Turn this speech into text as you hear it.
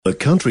The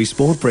Country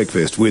Sport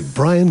Breakfast with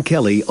Brian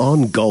Kelly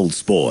on Gold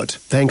Sport.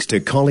 Thanks to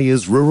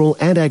Collier's Rural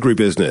and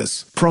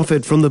Agribusiness.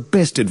 Profit from the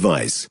best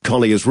advice.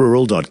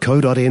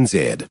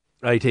 colliersrural.co.nz.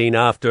 18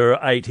 after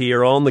 8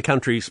 here on the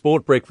Country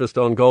Sport Breakfast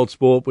on Gold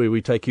Sport, where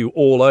we take you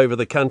all over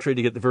the country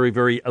to get the very,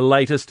 very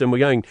latest. And we're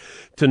going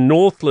to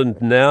Northland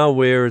now,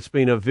 where it's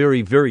been a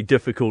very, very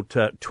difficult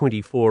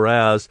 24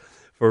 hours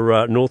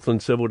for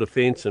Northland Civil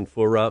Defence and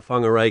for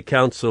Whangarei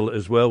Council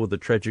as well, with the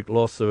tragic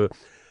loss of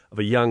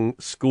a young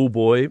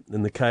schoolboy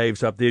in the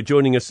caves up there.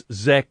 Joining us,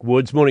 Zach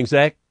Woods. Morning,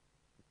 Zach.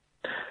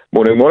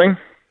 Morning.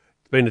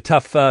 It's been a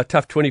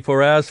tough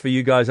 24 hours for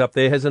you guys up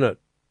there, hasn't it?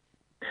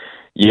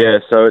 Yeah,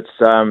 so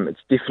it's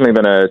definitely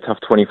been a tough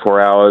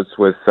 24 hours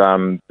with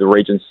the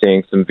region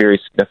seeing some very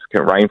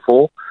significant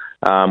rainfall.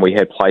 We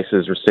had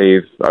places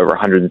receive over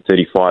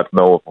 135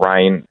 mil of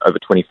rain over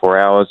 24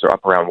 hours, or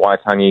up around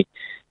Waitangi,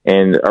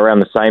 and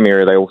around the same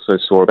area they also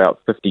saw about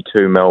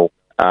 52 mil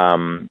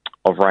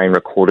of rain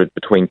recorded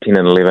between 10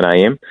 and 11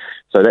 a.m.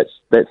 So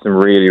that's some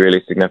really,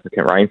 really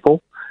significant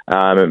rainfall.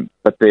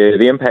 But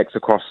the impacts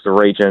across the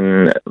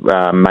region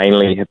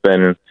mainly have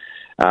been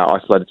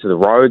isolated to the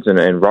roads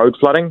and road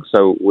flooding,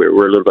 so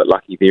we're a little bit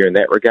lucky there in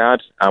that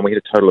regard. We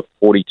had a total of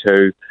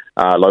 42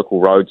 local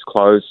roads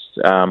closed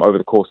over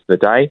the course of the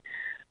day.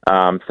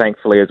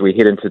 Thankfully, as we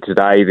head into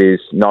today,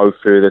 there's no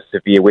further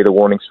severe weather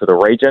warnings for the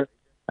region,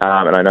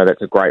 and I know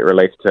that's a great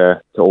relief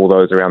to all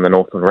those around the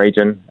Northland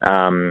region.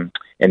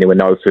 And there were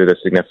no further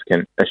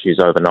significant issues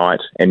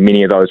overnight, and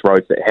many of those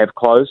roads that have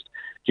closed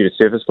due to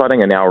surface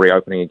flooding are now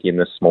reopening again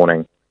this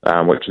morning,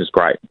 which is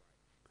great.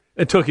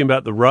 And talking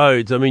about the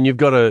roads, I mean, you've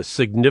got a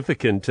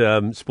significant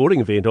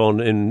sporting event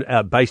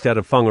based out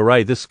of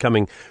Whangarei this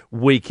coming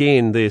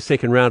weekend, the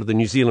second round of the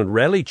New Zealand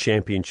Rally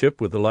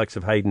Championship with the likes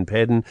of Hayden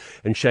Paddon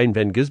and Shane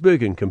Van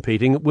Gisbergen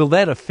competing. Will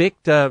that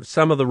affect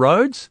some of the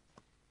roads?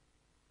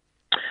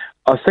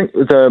 I think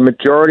the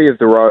majority of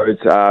the roads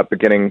are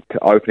beginning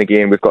to open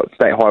again. We've got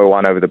State Highway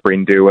 1 over the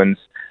Bren-Derwins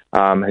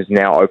has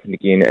now opened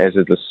again as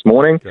of this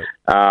morning. Okay.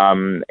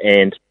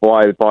 And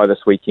by this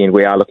weekend,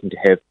 we are looking to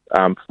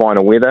have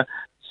finer weather.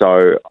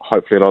 So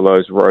hopefully a lot of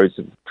those roads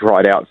have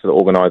dried out for the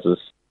organisers.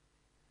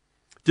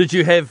 Did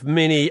you have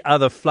many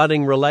other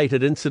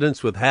flooding-related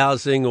incidents with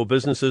housing or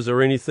businesses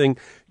or anything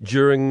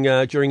during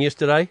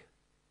yesterday?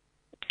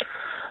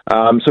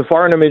 So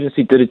Fire and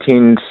Emergency did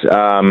attend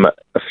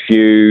a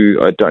few,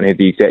 I don't have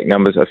the exact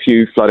numbers, a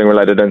few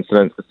flooding-related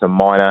incidents with some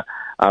minor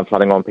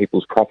flooding on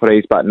people's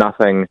properties, but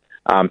nothing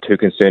too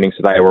concerning,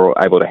 so they were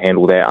able to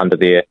handle that under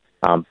their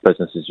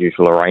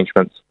business-as-usual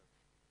arrangements.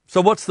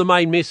 So what's the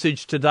main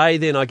message today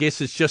then? I guess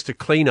it's just a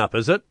clean-up,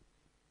 is it?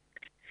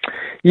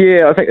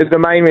 Yeah, I think the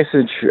main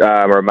message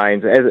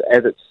remains,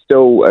 as it's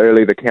still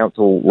early, the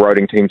council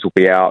roading teams will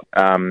be out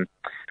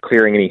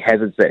clearing any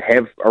hazards that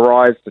have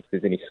arisen, if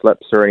there's any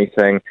slips or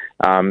anything.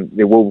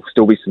 There will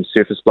still be some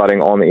surface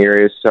flooding on the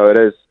areas, so it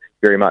is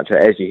very much,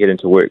 as you head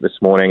into work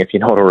this morning, if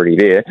you're not already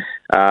there,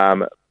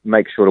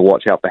 make sure to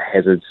watch out for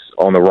hazards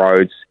on the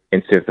roads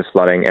and surface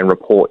flooding and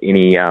report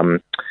any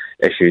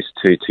issues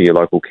to your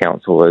local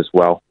council as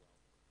well.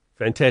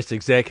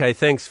 Fantastic, Zach. Hey,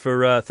 thanks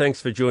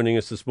for joining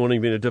us this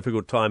morning. Been a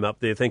difficult time up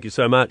there. Thank you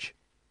so much.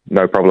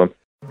 No problem.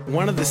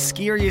 One of the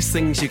scariest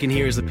things you can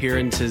hear as a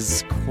parent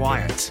is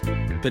quiet.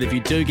 But if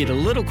you do get a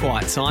little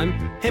quiet time,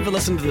 have a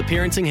listen to The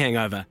Parenting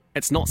Hangover.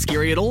 It's not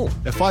scary at all.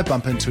 If I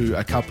bump into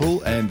a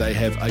couple and they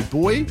have a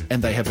boy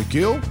and they have a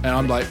girl, and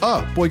I'm like,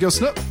 oh, boy, girl,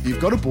 snip. You've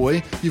got a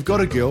boy, you've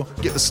got a girl,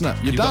 get the snip.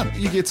 You're done.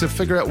 You get to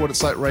figure out what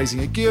it's like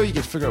raising a girl, you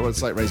get to figure out what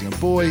it's like raising a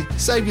boy,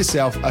 save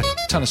yourself a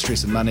ton of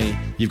stress and money,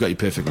 you've got your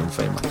perfect little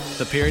family.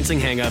 The Parenting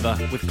Hangover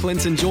with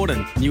Clinton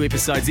Jordan. New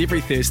episodes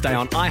every Thursday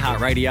on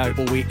iHeartRadio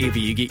or wherever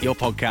you get your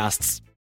podcasts.